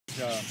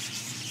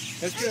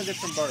Let's get a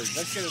different bird.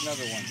 Let's get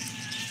another one.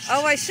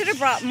 Oh, I should have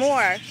brought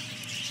more.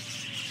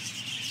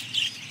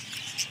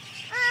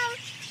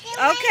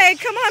 Okay,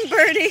 come on,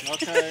 Birdie.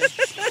 Okay.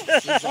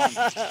 He's on.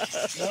 No.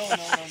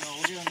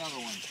 We'll get another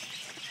one.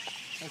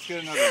 Let's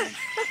get another one.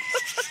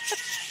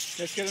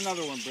 Let's get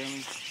another one,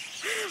 Brinley.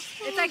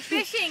 It's like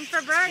fishing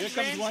for birds.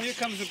 Here comes one. Here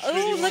comes a pretty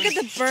Oh, one. look at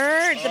the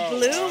bird, the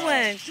blue wow.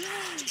 one.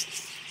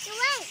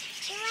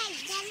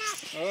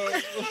 Oh.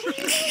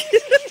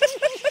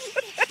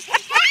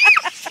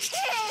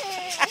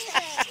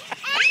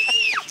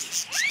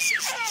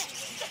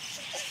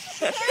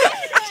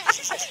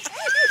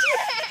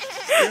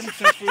 Give him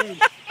some food.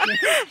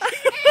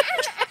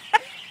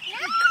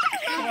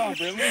 Come on,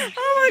 Brinley.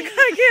 Oh my God, I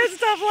can't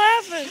stop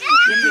laughing.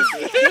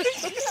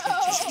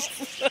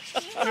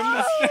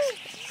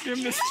 Give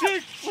him the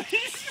stick,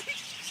 please.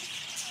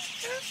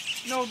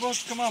 No,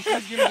 boss, come on,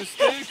 please give him the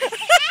stick.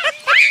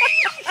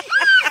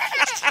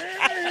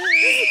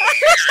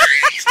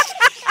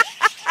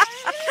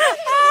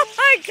 Oh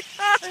my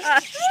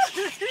God.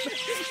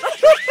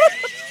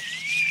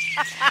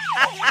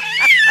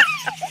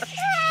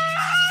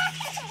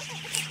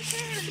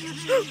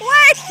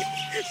 Wait!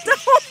 Don't!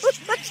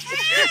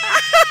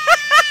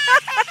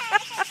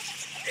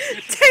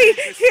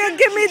 Here,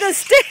 give me the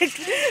stick.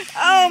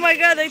 Oh my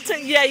God, they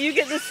took. Yeah, you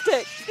get the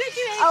stick.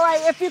 All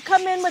right, if you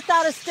come in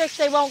without a stick,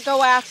 they won't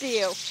go after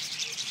you.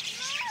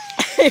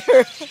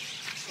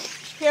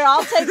 Here,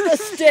 I'll take the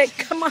stick.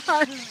 Come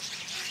on.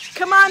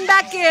 Come on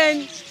back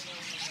in.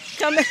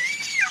 Come in.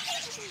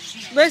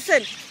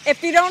 Listen,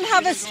 if you don't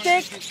have a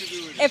stick,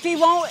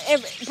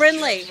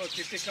 Brinley, Look,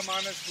 if they come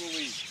on us, we'll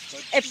leave.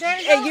 if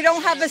you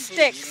don't have a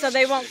stick, so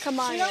they won't come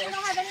on We you. don't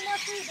have any more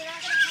food. They're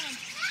not going to come.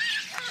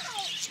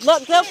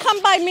 Look, they'll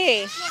come by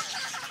me.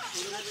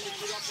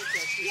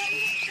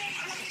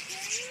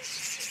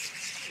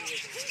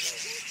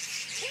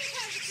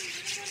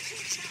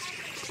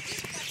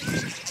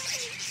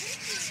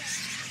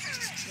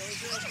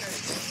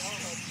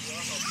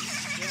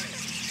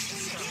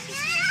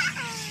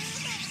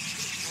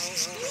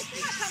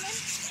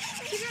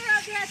 Keep her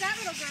out there at that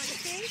little girl, you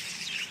see?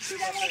 See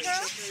that little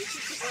girl?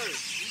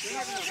 They're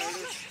not going to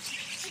hurt us.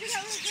 Look at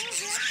that little girl,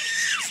 girl.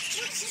 Look at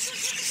that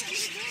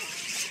little girl.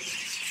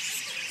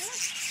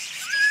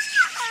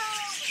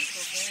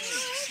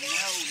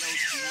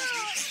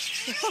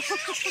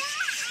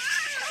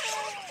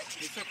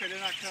 It's okay, they're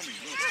not coming.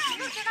 Look,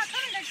 Look, they're not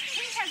coming.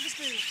 Pink has the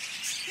food.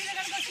 See, they're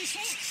going to go see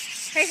Pink.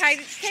 Hey,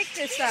 Heidi, take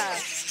this.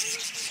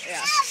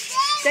 Yeah.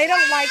 They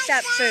don't like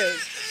that food.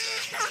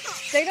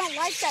 They don't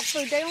like that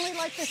food. They only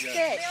like the stick.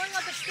 They only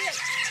want the stick.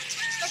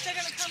 Look, they're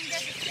going to come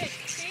get the stick.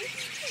 See?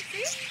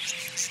 See?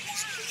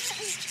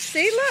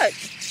 See, look.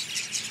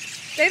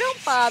 They don't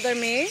bother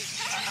me.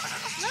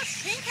 Look,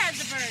 Pink has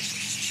the bird.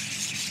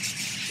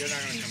 they're not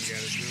going to come get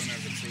us. We don't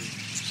have the food.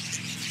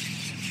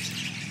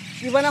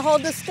 You want to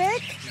hold the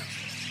stick?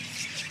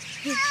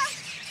 No.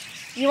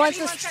 You want He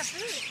the? wants that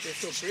food. They're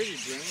so pretty,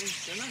 Brinley.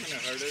 They're not going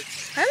to hurt us.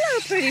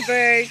 Hello, pretty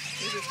bird.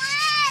 They just...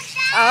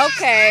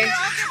 Okay. They're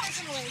all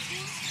different away.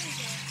 See?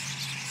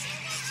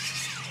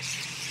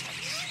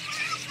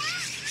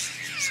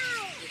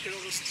 Look at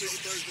all those pretty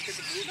birds. Look at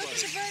the blue Look at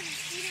birds. the bird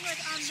eating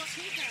what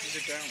Pink has.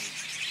 Look at that one.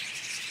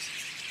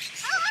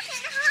 Oh, look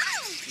at the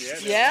home. Yeah.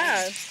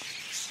 Yeah.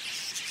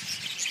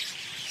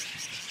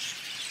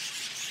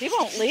 He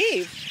won't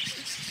leave.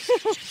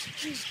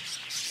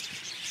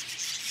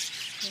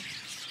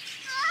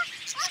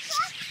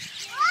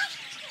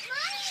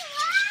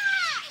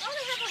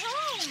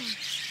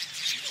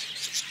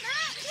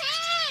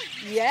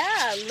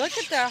 Yeah, look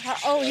at the.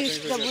 Oh, he's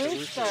the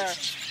rooster.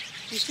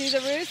 You see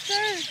the rooster?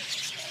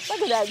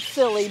 Look at that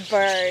silly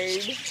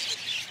bird.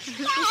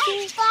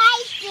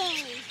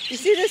 You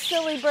see this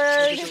silly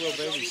bird? Look at the little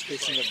babies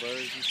kissing the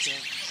birds and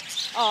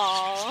stuff.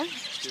 Aw.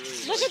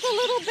 Look at the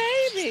little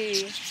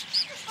baby.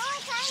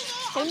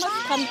 They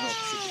must come.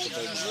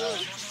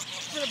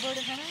 For the bird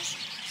of Henry?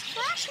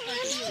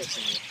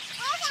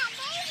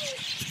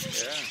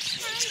 Yeah.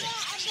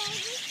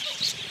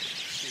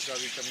 She's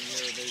probably coming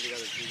here. Maybe got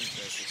a feeding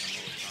test or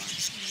something all the time.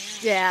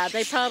 Yeah,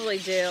 they probably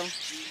do.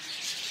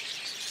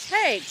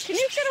 Hey, can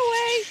you get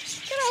away?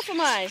 Get off of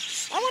mine.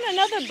 I want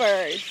another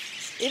bird.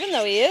 Even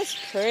though he is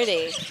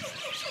pretty.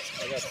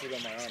 I got food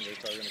on my arm. They're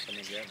probably going to come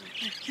and get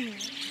me.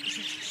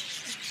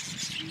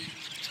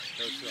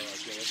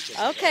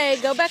 Okay,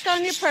 go back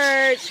on your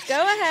perch.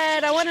 Go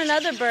ahead. I want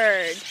another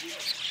bird.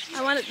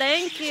 I want it.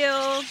 Thank you.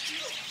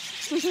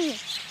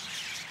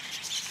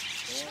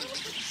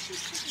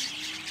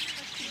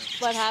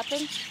 What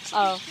happened?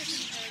 Oh.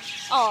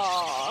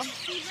 Aw.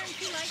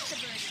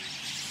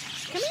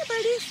 Come here,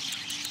 birdies.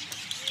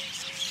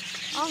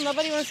 Oh,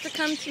 nobody wants to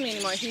come to me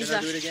anymore. Can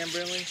I do it again,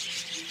 Brinley?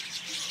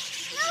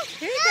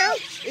 Here you go.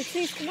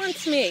 He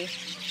wants me.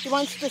 He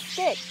wants the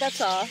stick.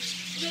 That's all.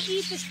 They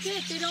eat the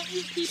stick. They don't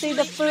eat people. See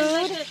the They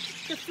like food?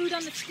 the food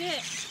on the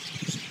stick.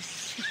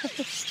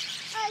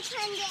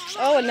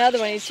 Oh, another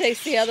one. He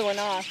chased the other one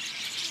off.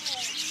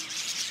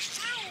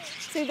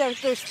 See,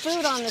 there's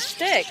food on the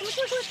stick. Look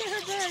at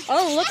her bird.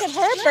 Oh, look at her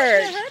Look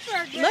bird. at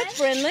her bird. Look,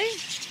 Brindley.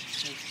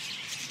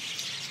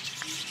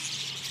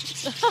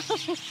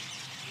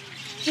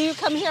 Do you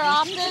come here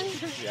often?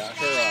 Yeah,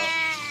 Yeah.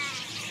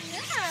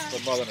 her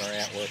mother and her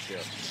aunt work here.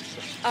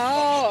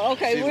 Oh,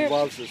 okay. She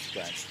loves this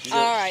thing.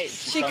 All right.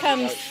 She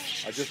comes.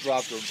 I just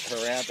dropped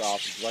her aunt off.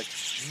 She's like,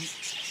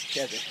 she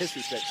has a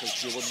hissy fit because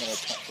she wouldn't let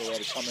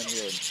her come in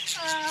here and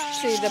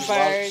See the she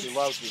birds.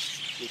 loves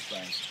this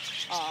thing.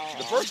 Oh.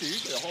 The birds are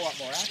usually a whole lot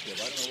more active.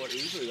 I don't know what.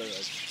 Usually they're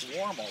a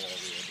swarm all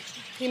over here.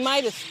 He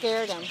might have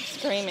scared them,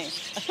 screaming.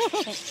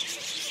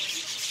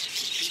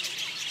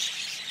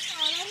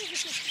 Oh, that is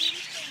just the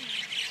sweetest thing.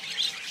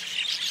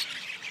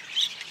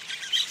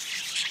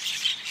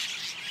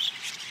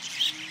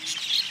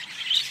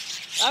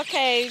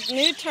 Okay,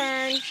 new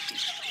turn.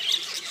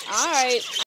 All right.